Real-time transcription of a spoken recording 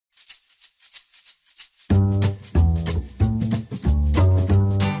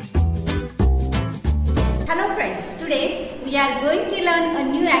we are going to learn a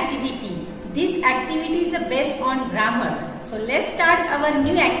new activity. This activity is based on grammar. So let's start our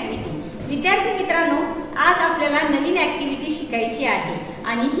new activity. विद्यार्थी मित्रांनो, आज आपल्याला नवीन activity शिकायची आहे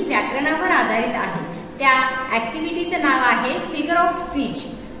आणि ही व्याकरणावर आधारित आहे. त्या ऍक्टिव्हिटीचं नाव आहे फिगर ऑफ स्पीच.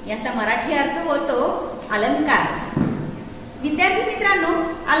 याचा मराठी अर्थ होतो अलंकार. विद्यार्थी मित्रांनो,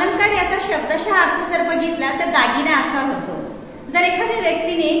 अलंकार याचा शब्दशः अर्थ जर बघितला तर दागिना असा होतो. जर एखाद्या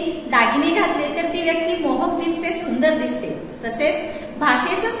व्यक्तीने दागिने घातले तर ती व्यक्ती मोहक दिसते, सुंदर दिसते. तसेच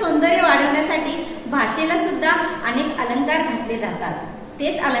भाषेचं सौंदर्य वाढवण्यासाठी भाषेला सुद्धा अनेक अलंकार घातले जातात.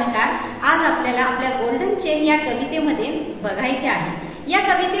 तेच अलंकार आज आपल्याला आपल्या गोल्डन चेन या कवितेमध्ये बघायचे आहे. या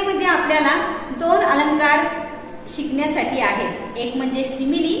कवितेमध्ये आपल्याला दोन अलंकार शिकण्यासाठी आहेत. एक म्हणजे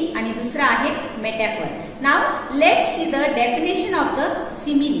सिमिली आणि दुसरा आहे metaphor. Now let's see the definition of the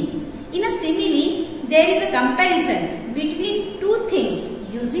simile. In a simile there is a comparison between two things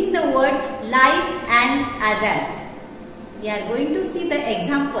using the word like and as. We are going to see the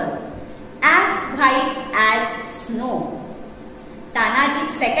example. As white as snow. Tanaji,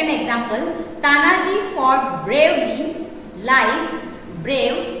 second example, Tanaji fought bravely like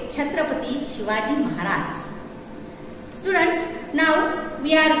brave Chhatrapati Shivaji Maharaj. Students, now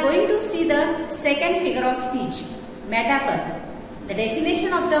we are going to see the second figure of speech, metaphor. The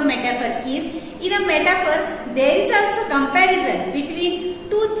definition of the metaphor is, in a metaphor there is also comparison between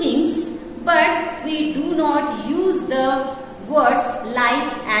two things, but we do not use the words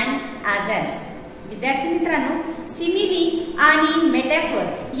like and as. विद्यार्थी मित्रांनो, simile आणि metaphor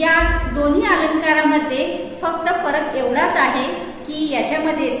या दोन्ही अलंकारामध्ये फक्त फरक एवढाच आहे की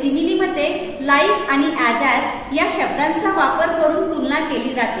याच्यामध्ये सिमिलीमध्ये लाईक आणि ॲज या शब्दांचा वापर करून तुलना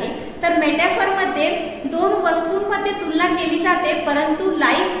केली जाते, तर मेटाफर मध्ये दोन वस्तूंमध्ये तुलना केली जाते, परंतु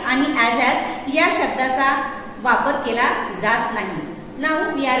लाईक आणि ॲज या शब्दाचा वापर केला जात नाही.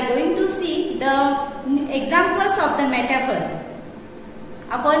 Now we R going to see the examples of the metaphor.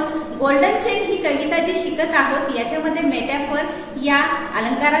 आपण गोल्डन चेन ही कविता जी शिकत आहोत याच्यामध्ये मेटाफर या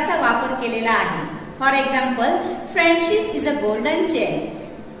अलंकाराचा वापर केलेला आहे. For example, friendship is a golden chain.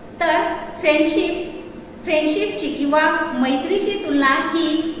 तर फ्रेंडशिपची किंवा मैत्रीची तुलना ही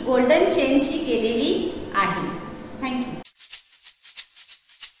गोल्डन चेनशी केलेली आहे.